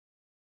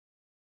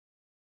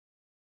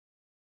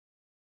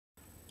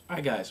Hi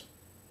guys.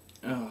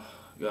 Oh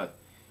god.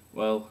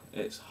 Well,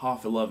 it's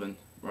 11:30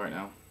 right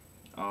now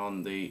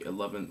on the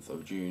 11th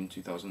of June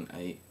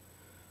 2008.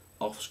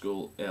 Off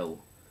school ill.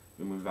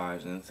 Been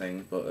revising and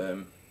things, but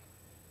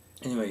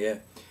anyway, yeah.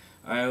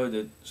 I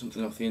ordered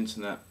something off the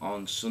internet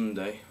on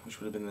Sunday, which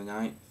would have been the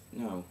 9th.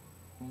 No,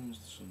 when was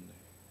the Sunday?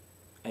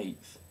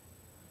 8th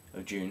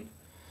of June.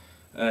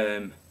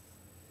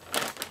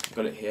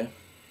 Got it here.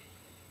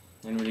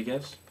 Anybody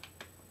guess?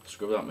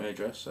 Scribbled out my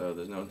address, so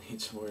there's no need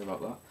to worry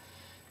about that.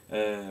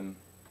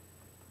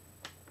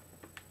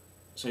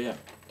 So yeah,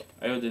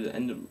 I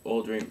ended up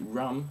ordering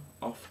RAM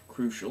off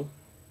Crucial.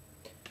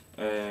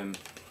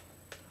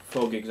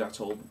 4 gigs I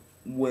told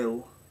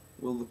Will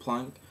the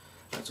Plank.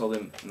 I told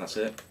him, and that's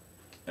it.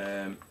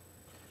 So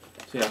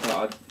yeah, I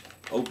thought I'd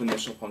open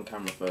this up on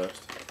camera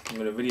first. I'm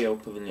going to video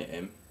putting it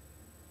in,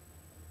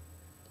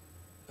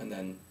 and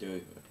then do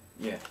it.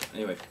 Yeah.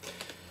 Anyway,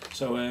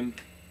 so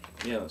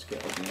yeah, let's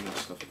get opening this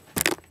stuff.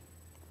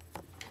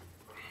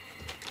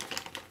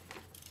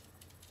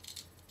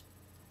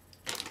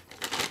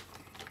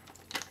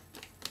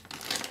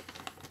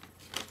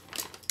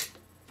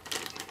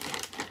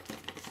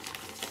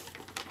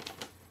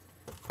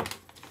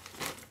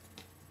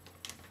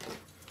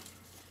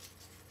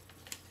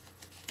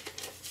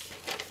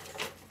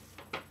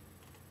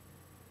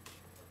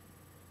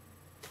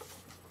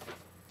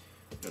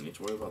 Don't need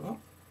to worry about that.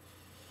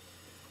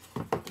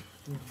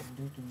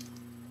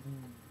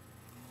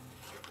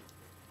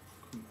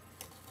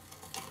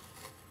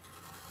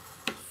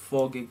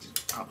 4 gigs is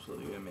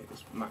absolutely going to make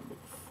this MacBook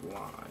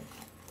fly.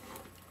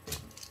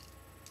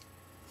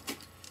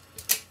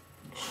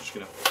 It's just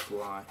going to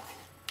fly.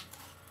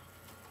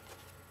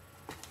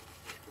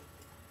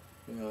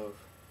 We have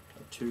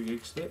a 2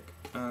 gig stick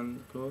and,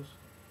 of course,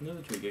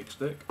 another 2 gig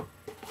stick.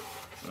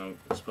 I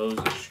suppose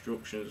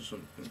instructions or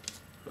something,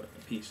 but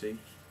a PC.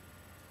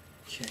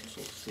 Yeah,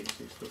 sort of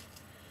CC stuff.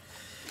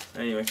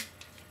 Anyway,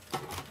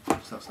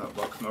 so that's that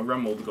box. My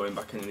RAM will be going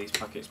back into these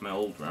packets, my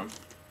old RAM,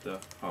 the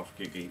half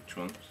gig each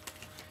ones.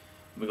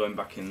 We're going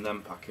back in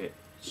them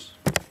packets.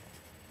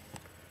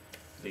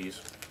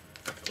 These,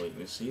 I can't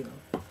even see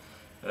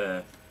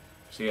that.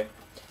 So yeah,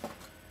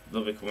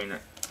 they'll be coming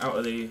out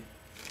of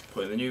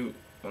putting the new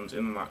ones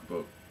in the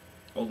MacBook,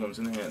 old ones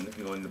in here, and they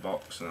can go in the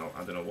box. And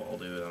I don't know what I'll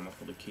do with them. I'll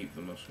probably keep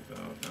them or something.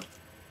 I don't know.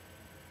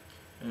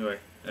 Anyway,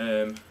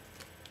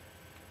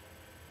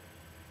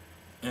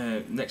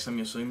 next time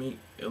you'll see me,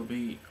 it'll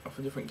be off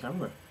a different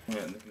camera. Yeah,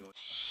 and they can go.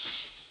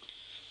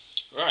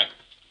 Right.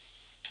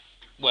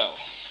 Well,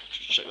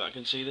 just check that I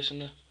can see this in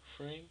the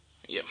frame.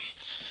 Yep.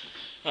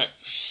 Right.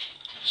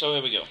 So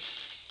here we go.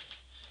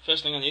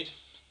 First thing I need,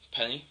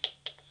 penny.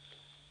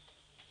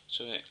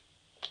 So hit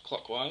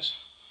clockwise.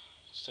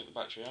 Let's take the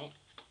battery out.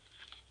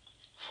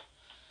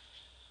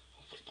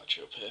 I'll put the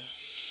battery up here.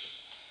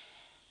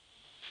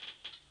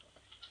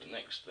 The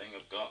next thing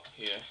I've got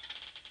here,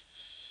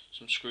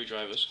 some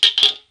screwdrivers.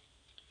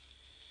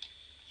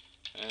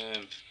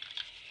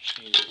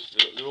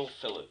 They're all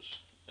Phillips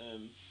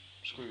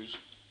screws.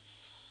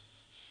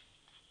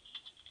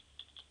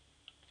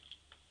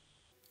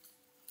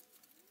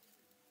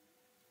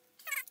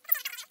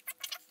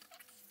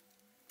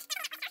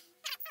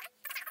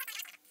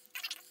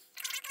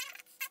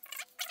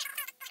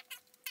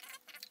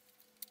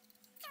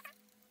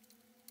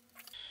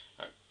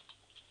 Right.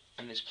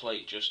 And this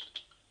plate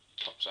just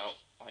pops out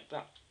like that.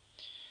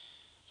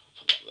 I'll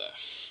put that there.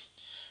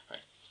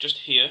 Right. Just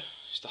here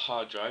is the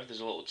hard drive. There's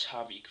a little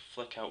tab you can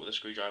flick out with a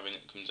screwdriver and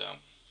it comes out.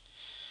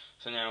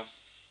 So now,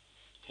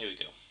 here we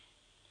go.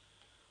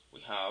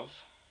 We have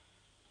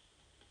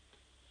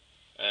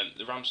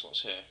the RAM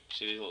slots here.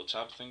 See these little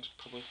tab things?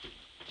 Probably.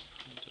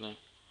 I don't know.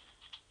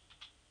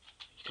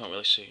 You can't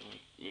really see.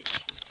 Move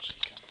that one so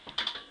you can.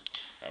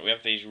 Right, we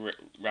have these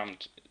RAM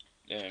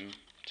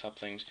tab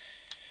things.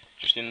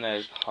 Just in there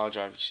is the hard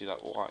drive. You see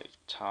that white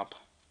tab?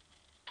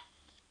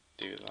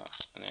 Do that,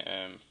 and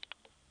it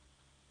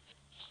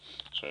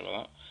sorry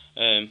about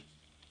that.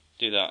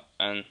 Do that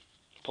and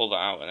pull that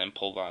out, and then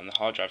pull that, and the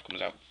hard drive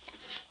comes out.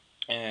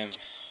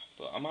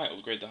 But I might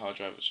upgrade the hard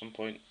drive at some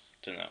point.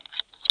 Don't know.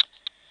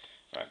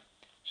 Right.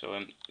 So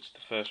it's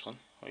the first one.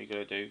 What you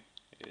gotta do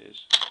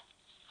is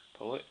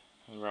pull it,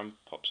 and the RAM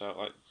pops out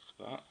like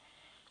that.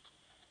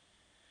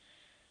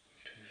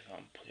 Move that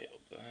and put it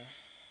up there.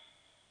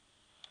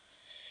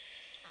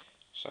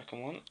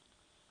 Second one.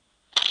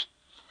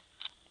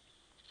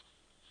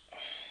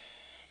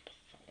 Put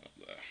that one up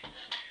there.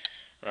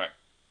 Right.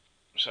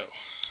 So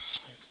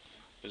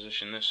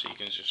position this so you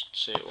can just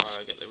see it while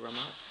I get the RAM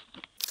out.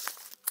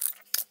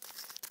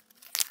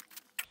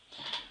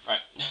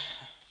 Right.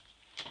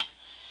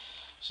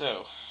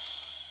 So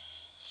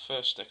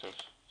first stick of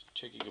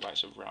 2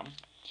 GB of RAM.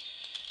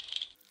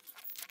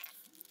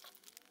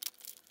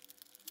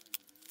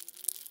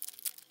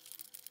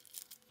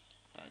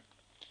 Right.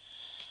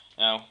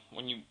 Now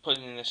when you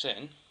putting this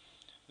in,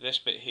 this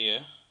bit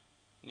here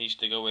needs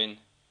to go in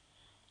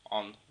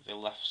on the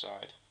left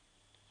side.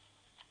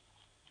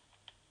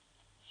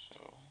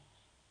 So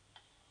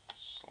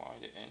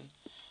slide it in,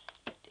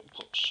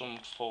 put some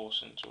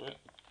force into it.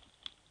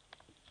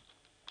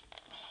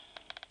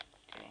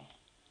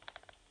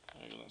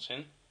 that's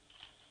in.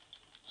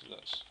 So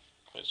that's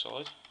quite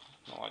solid.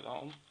 Not like that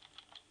one.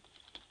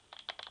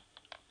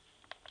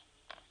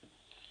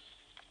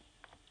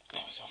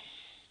 There we go.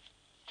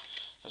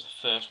 That's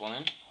the first one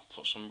in. I'll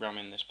put some RAM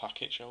in this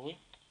packet, shall we?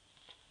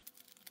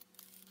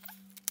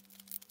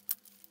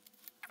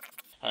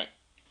 Right,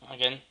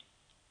 again,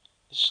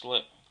 the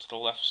slit to the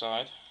left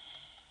side,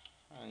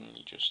 and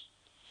you just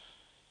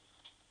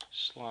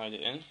slide it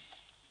in,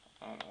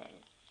 and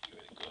give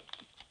it a good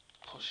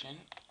push in,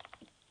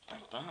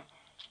 like that.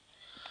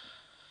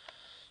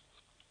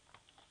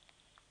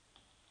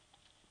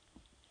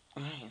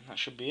 Right, that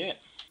should be it.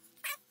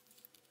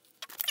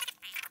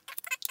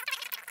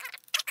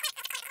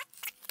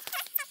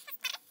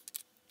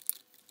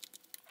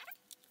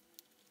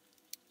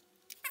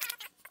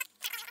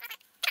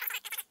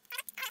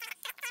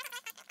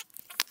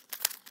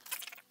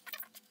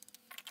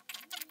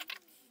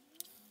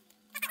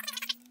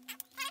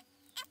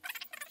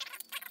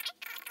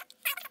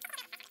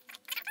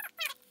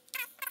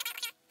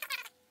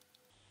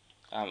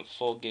 And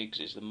 4 gigs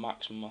is the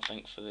maximum, I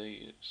think, for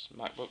the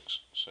MacBooks,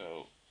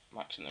 so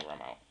maxing the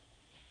RAM out.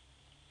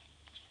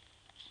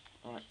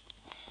 Alright,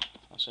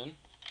 that's in.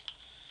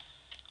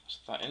 That's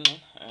that in then.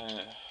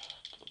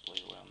 Put the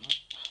blade away on that.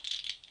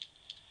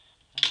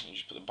 And you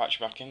just put the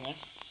battery back in there.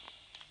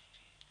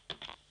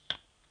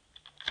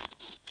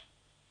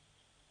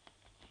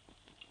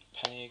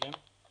 Penny again.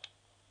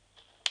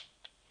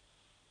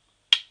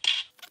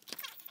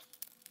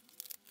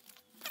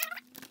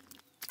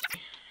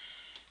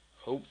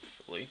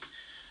 Hopefully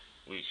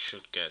we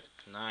should get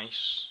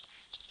nice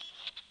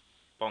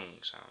bong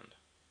sound.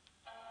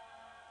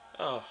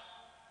 Oh,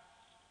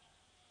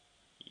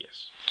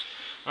 yes.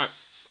 Alright.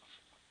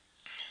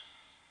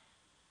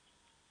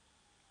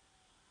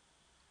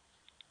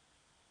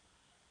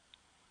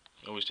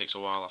 It always takes a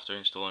while after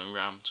installing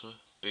RAM to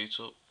boot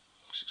up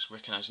because it's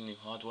recognising new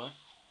hardware.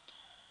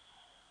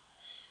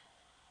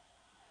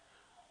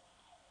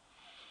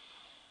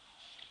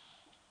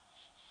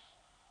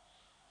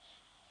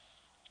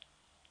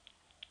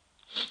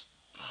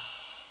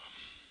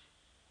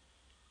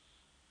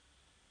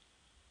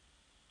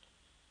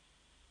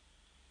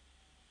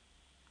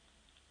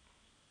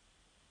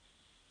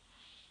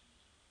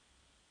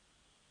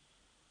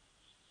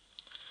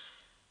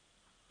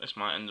 This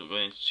might end up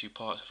going into 2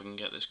 parts if I can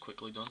get this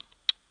quickly done.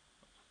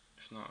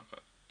 If not,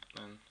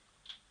 then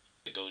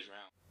it goes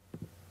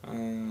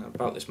round.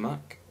 About this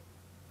Mac,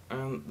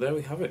 and there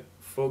we have it.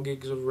 4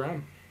 gigs of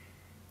RAM.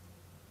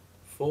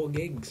 4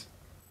 gigs.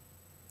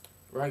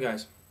 Right,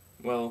 guys.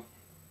 Well,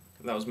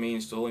 that was me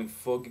installing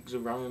 4 gigs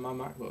of RAM in my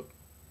MacBook.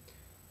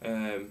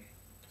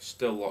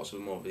 Still lots of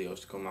more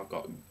videos to come. I've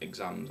got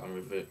exams. I'm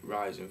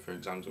revising for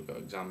exams. I've got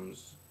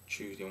exams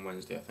Tuesday and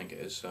Wednesday, I think it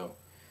is. So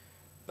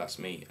that's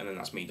me, and then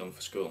that's me done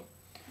for school.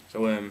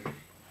 So I'm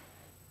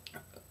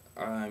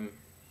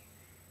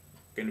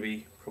going to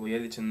be probably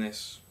editing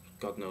this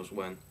God knows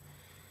when,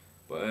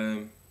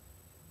 but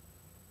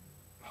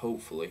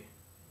hopefully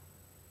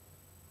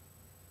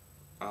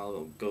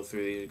I'll go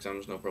through these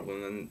exams no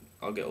problem, and then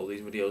I'll get all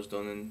these videos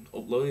done and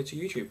upload it to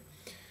YouTube.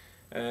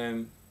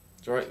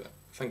 So right,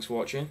 thanks for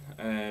watching.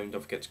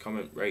 Don't forget to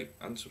comment, rate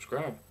and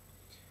subscribe.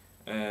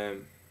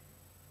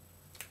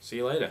 See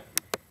you later.